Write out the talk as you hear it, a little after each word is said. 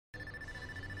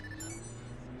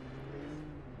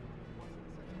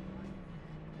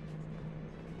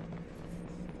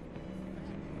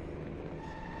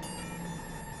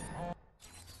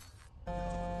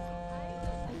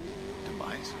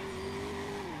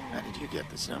did you get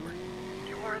this number?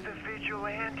 You're the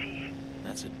vigilante.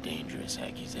 That's a dangerous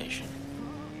accusation.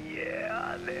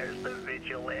 Yeah, there's the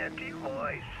vigilante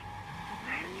voice.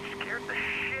 It scared the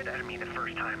shit out of me the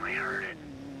first time I heard it.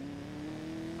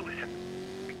 Listen,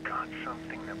 I got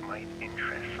something that might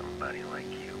interest somebody like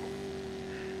you.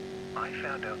 I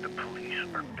found out the police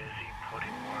are busy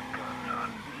putting more guns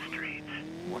on the streets.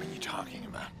 What are you talking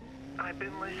about? I've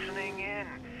been listening in.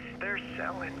 They're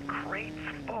selling crates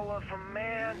full of them,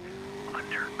 man.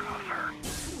 Undercover.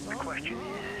 The question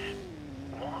is,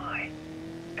 why?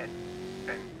 And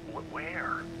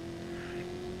where?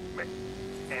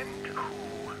 And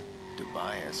who?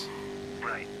 Tobias.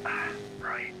 Right,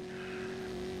 right.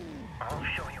 I'll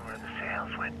show you where the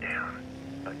sales went down,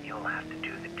 but you'll have to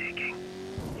do the digging.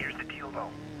 Here's the deal, though.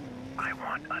 I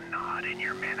want a nod in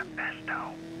your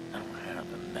manifesto. I don't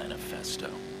have a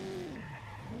manifesto.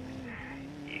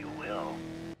 You will.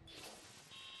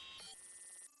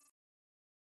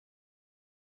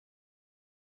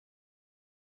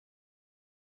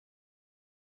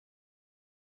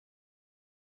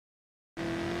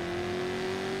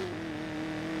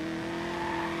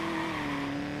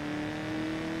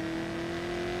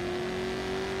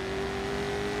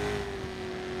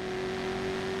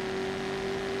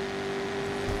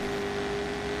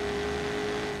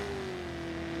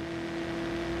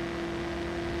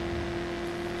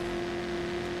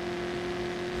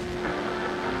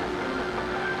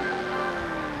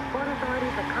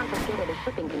 Confiscated a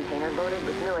shipping container loaded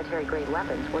with military-grade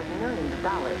weapons worth millions of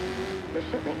dollars. The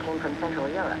shipment came from Central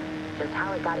Europe. Just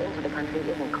how it got into the country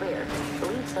isn't clear.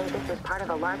 Police say this is part of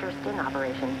a larger sting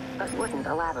operation, but wouldn't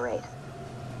elaborate.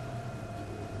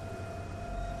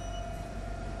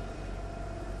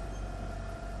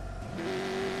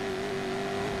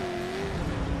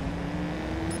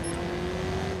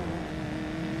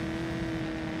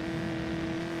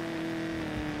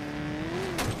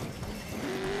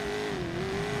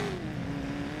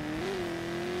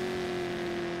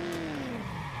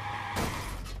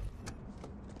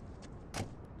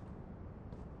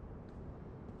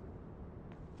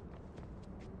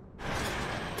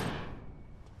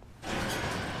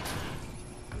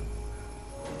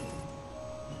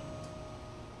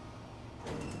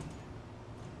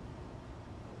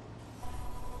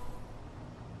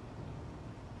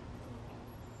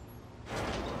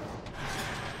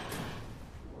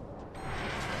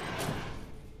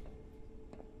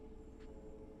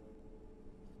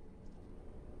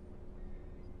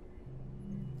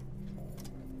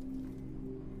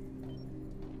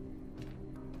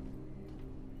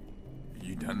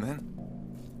 You done then?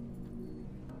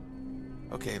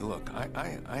 Okay, look,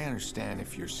 I understand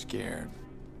if you're scared.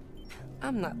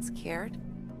 I'm not scared.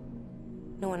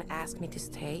 No one asked me to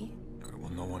stay.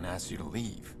 Well, no one asked you to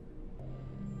leave.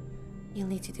 You'll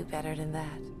need to do better than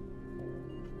that.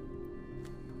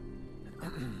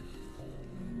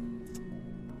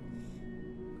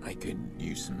 I could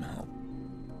use some help.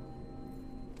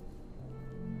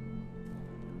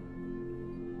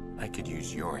 I could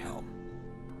use your help.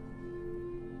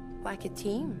 Like a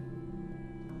team.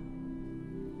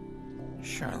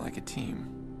 Sure, like a team.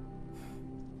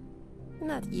 I'm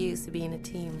not used to being a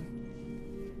team.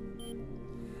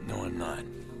 No, I'm not.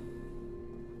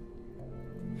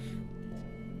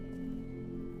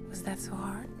 Was that so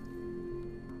hard?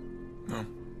 No.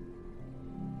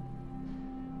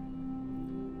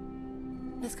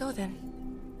 Let's go then.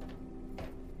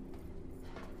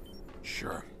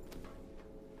 Sure.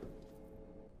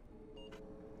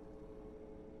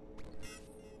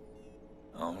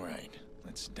 All right,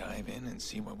 let's dive in and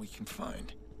see what we can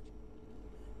find.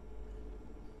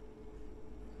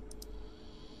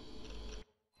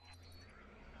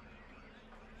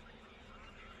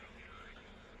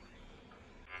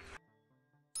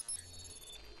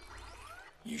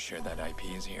 You sure that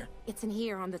IP is here? It's in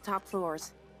here on the top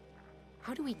floors.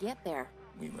 How do we get there?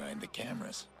 We ride the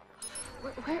cameras.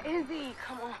 Where is he?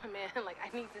 Come on, man. Like, I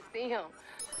need to see him.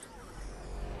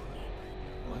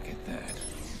 Look at that.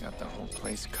 Got the whole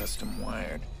place custom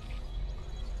wired.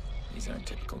 These aren't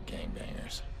typical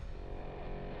gangbangers.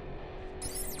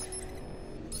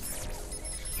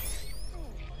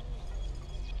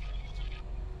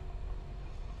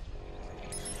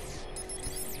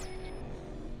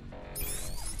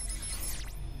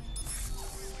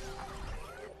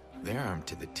 They're armed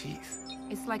to the teeth.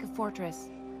 It's like a fortress.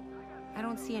 I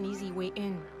don't see an easy way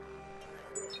in.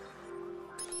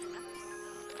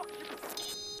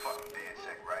 Fucking dead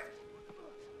sick, right?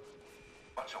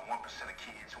 Bunch of 1% of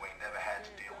kids who ain't never had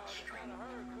to deal with the street.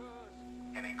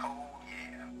 And they cold?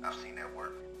 Yeah, I've seen that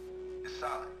work. It's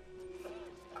solid.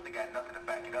 But they got nothing to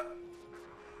back it up.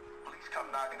 Police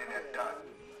come knocking and they're done.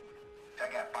 I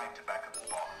got biked to back of the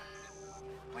bar.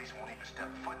 Police won't even step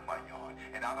foot in my yard,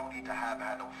 and I don't need to have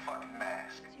no fucking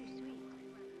mask.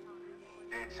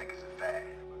 Dead sick is a fad.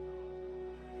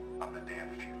 I'm the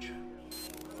damn future.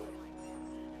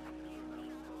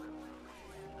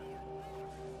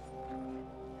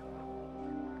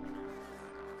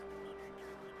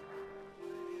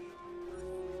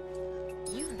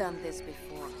 You've done this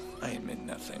before. I admit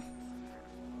nothing.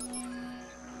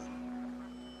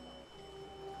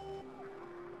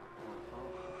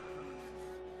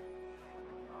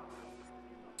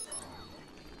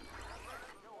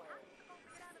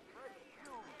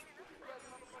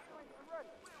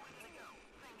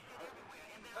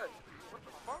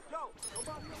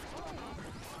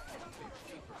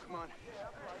 Come on.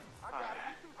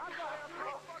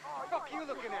 Fuck you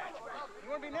looking at? You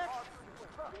wanna be next?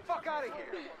 Fuck out of here.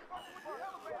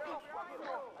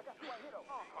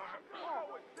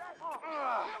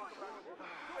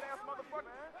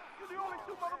 You're the only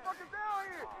two motherfuckers down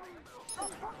here.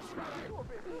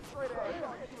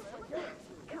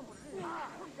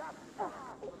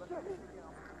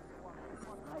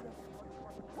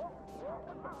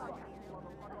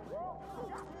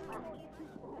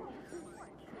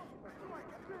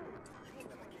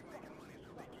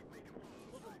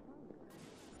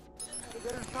 You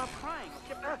better stop crying.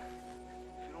 If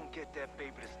you don't get that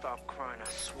baby to stop crying, I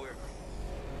swear.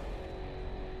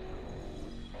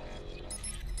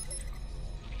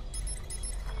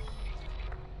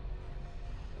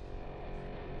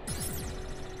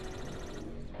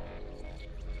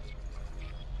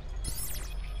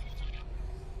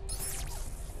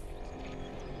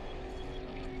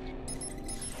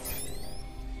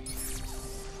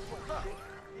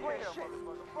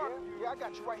 Yeah, I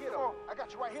got you right here though. I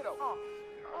got you right here though.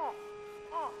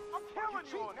 I'm killing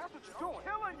you. That's what you're doing.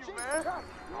 Killing you, man.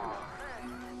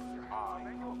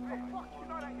 Man, you a bitch. Fuck you,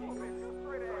 know that you a bitch. You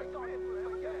straight ass. Go ahead,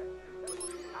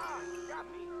 got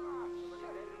me.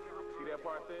 See that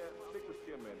part there? Stick the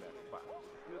skimmer in that spot.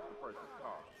 Sniff the person's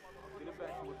car. Get it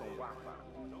back to us on Wi-Fi.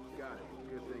 Got it.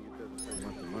 Good thing it doesn't take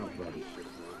much of my brother's shit,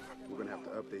 man. We're gonna have to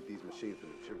update these machines for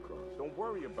the chip cards. Don't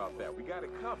worry about that. We got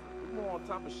it covered. We're more on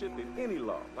top of shit than any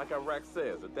law. Like Iraq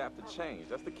says, adapt to change.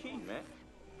 That's the key, man.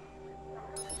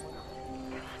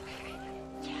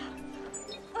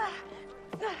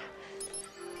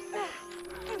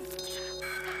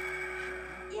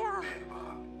 Yeah.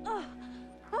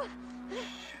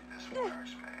 Shit, this one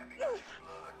hurts, man. Because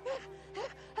blood.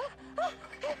 But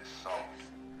the kid is soft.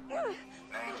 They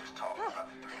ain't just talking about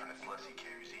the 300 plus he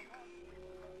carries either.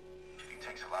 He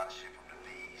takes a lot of shit from the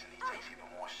V's, and he takes even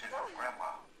more shit from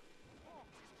Grandma.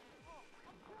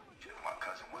 Shit, if my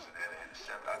cousin wasn't there to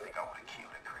intercept, I think I would have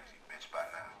killed that crazy bitch by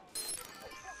now.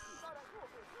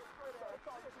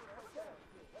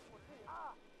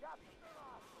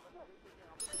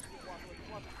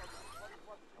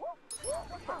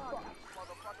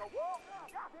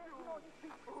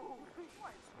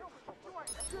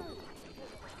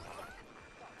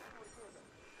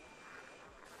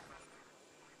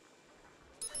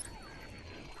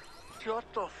 Shut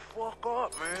the fuck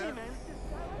up, man.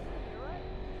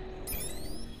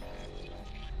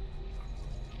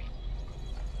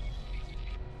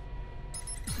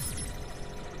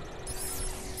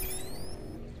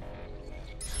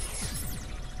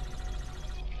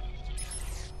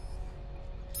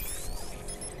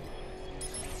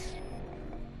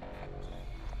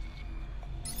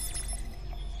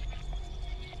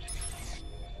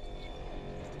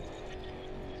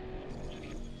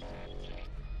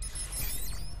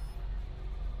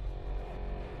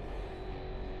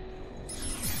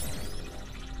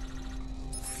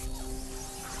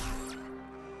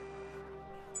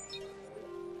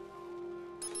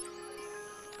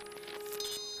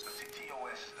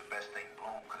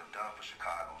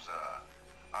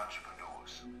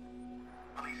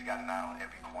 Got an eye on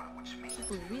every corner, which means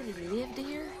People really lived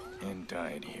here? And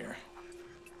died here.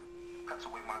 Cuts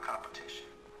away my competition.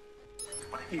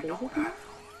 But if you know what I do,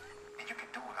 and you can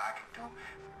do what I can do,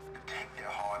 take their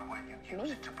hardware and you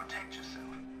use it to protect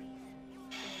yourself.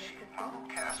 Shit, my little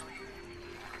castle here,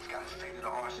 it's got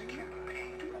state-of-the-art security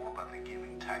paid for by the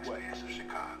giving taxpayers of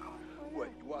Chicago. What,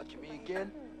 you watching me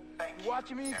again? Thank you,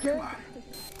 watching me again? everybody.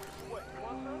 What, you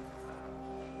want some?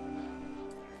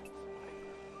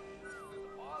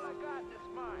 All I got is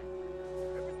mine.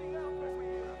 Everything else over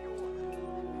here is yours.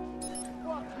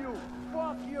 Fuck you!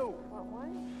 Fuck you! What?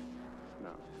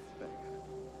 No, thanks.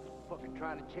 Fucking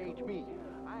trying to change me.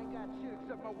 I ain't got shit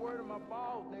except my word and my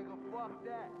balls, nigga. Fuck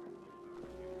that.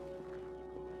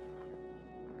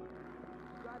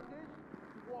 You got this?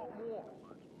 You want more?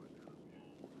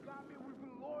 Got me, we've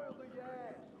been loyal to your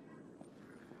ass.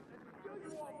 Let's do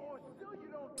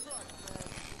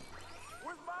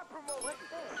promotion.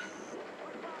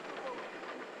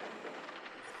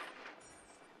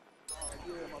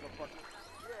 Yeah, motherfucker.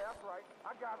 Yeah, that's right.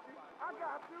 I got you.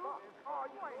 Oh,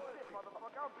 you ain't shit,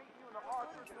 motherfucker. I'll beat you in the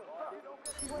archery.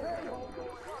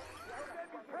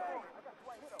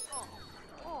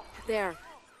 There.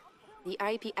 The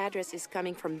IP address is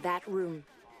coming from that room.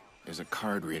 There's a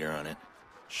card reader on it.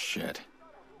 Shit.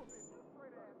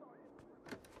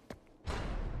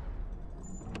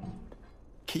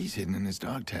 Key's hidden in his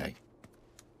dog tag.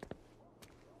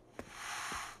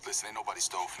 Listen, ain't nobody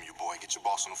stole from you, boy. Get your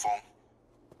boss on the phone.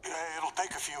 Yeah, it'll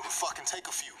take a few. It'll fucking take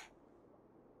a few.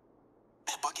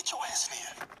 Hey, bud, get your ass in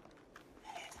here.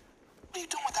 What are you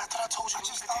doing with that? I thought I told you. I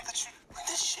just thought that you...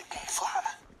 This shit won't fly.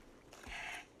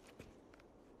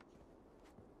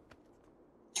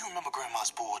 You remember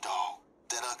Grandma's bulldog?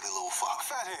 That ugly little fox.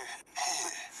 Fathead. Yeah.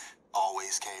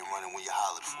 Always came running when you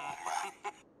hollered for him,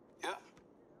 right? Yeah.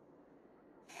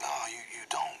 No, you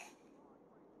don't.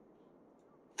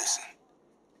 Listen,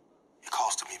 it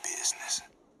costed me business.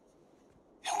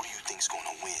 And who do you think's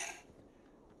gonna win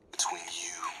between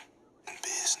you and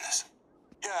business?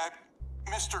 Yeah,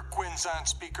 Mr. Quinn's on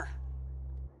speaker.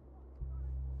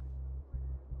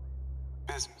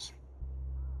 Business.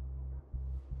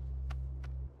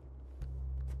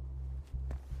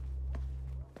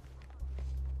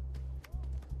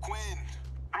 Quinn.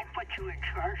 I put you in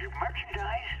charge of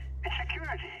merchandise and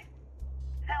security.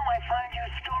 Now I find you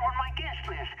stole on my guest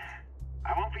list.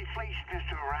 I won't be fleeced,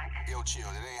 Mr. Rack. Yo, chill.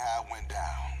 That ain't how it went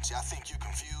down. See, I think you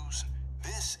confused.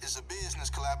 This is a business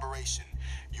collaboration.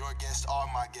 Your guests are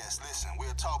my guests. Listen,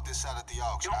 we'll talk this out at the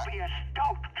auction. Don't be a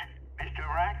stoat, Mr.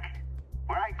 Rack.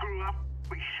 Where I grew up,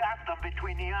 we shot them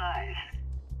between the eyes.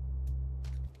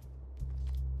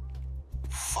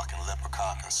 Fucking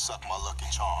leprechaun can suck my lucky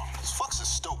charm. This fuck's a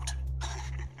stoat.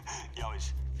 Yo,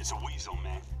 it's a weasel,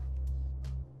 man.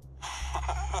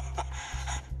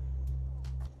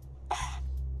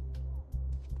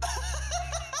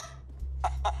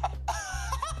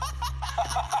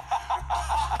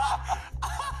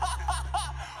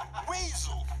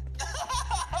 Weasel.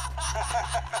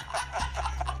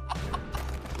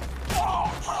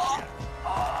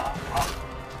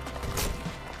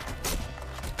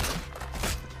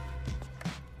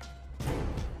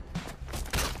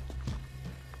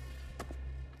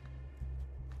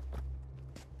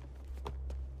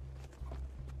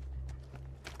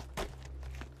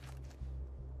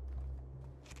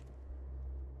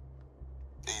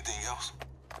 Anything else?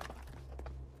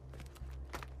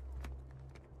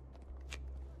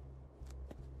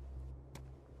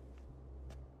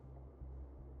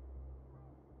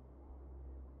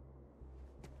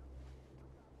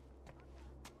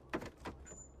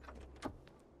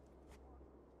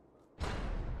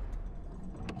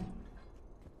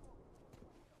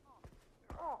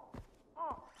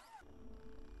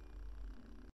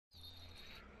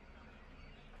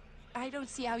 I don't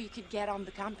see how you could get on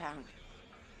the compound.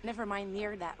 Never mind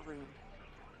near that room.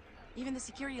 Even the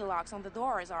security locks on the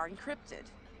doors are encrypted.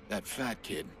 That fat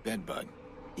kid, Bedbug,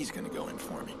 he's gonna go in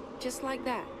for me. Just like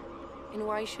that. And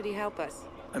why should he help us?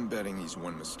 I'm betting he's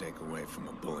one mistake away from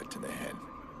a bullet to the head.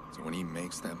 So when he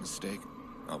makes that mistake,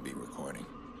 I'll be recording.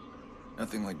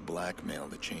 Nothing like blackmail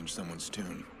to change someone's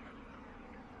tune.